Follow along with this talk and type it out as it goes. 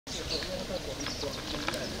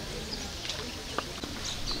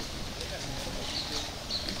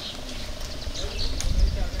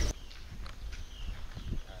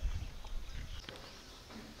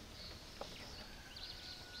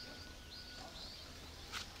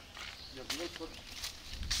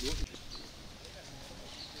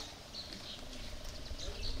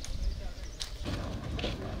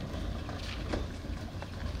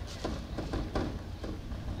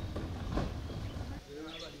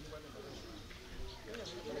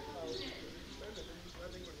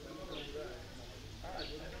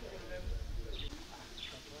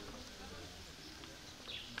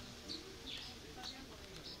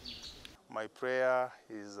My prayer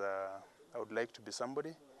is I would like to be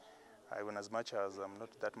somebody, even as much as I'm not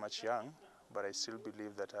that much young, but I still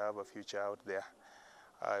believe that I have a future out there.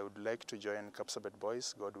 I would like to join Kapsabet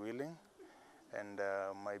Boys, God willing, and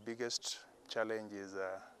my biggest challenge is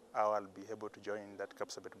how I'll be able to join that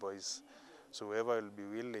Kapsabet Boys. So whoever will be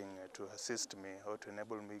willing to assist me or to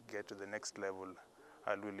enable me get to the next level,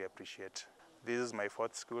 I'll really appreciate. This is my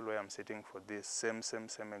fourth school where I'm sitting for these same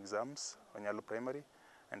exams on Yalo Primary,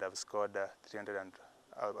 and I've scored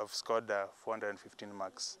 415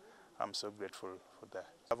 marks. I'm so grateful for that.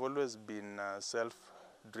 I've always been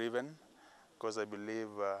self-driven because I believe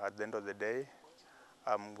at the end of the day,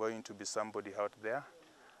 I'm going to be somebody out there.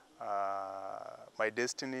 My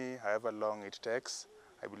destiny, however long it takes,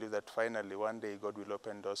 I believe that finally one day God will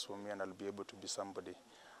open doors for me and I'll be able to be somebody.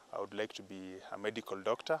 I would like to be a medical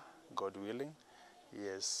doctor, God willing,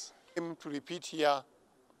 yes. To repeat here,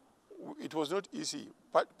 it was not easy,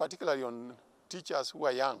 particularly on teachers who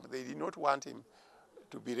are young. They did not want him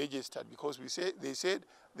to be registered because they said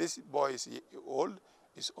this boy is old,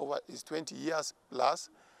 is 20 years plus,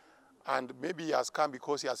 and maybe he has come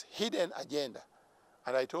because he has hidden agenda.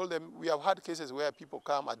 And I told them, we have had cases where people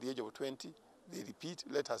come at the age of 20, they repeat,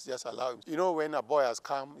 let us just allow him. You know, when a boy has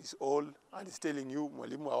come, he's old, and he's telling you,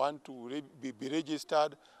 Mwalimu, I want to be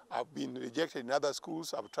registered. I've been rejected in other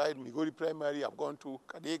schools. I've tried Migori Primary, I've gone to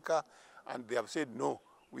Kadeka, and they have said, no,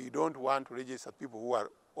 we don't want to register people who are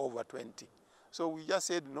over 20. So we just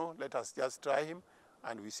said, no, let us just try him,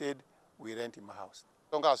 and we said, we rent him a house.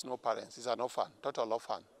 Wasonga has no parents, he's an orphan, total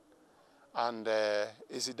orphan, and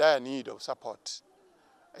is in dire need of support.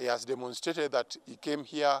 He has demonstrated that he came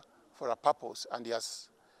here for a purpose, and he has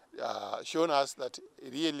shown us that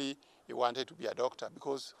really he wanted to be a doctor,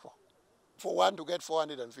 because for one to get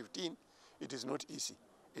 415, it is not easy.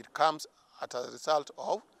 It comes as a result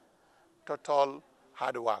of total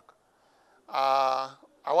hard work.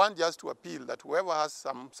 I want just to appeal that whoever has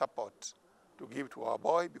some support to give to our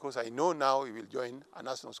boy, because I know now he will join a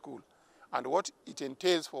national school. And what it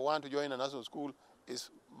entails for one to join a national school is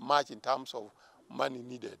much in terms of money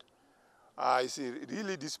needed. He's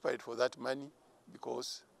really desperate for that money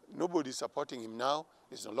because nobody is supporting him now.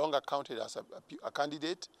 He's no longer counted as a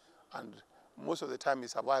candidate, and most of the time he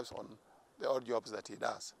survives on the odd jobs that he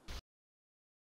does.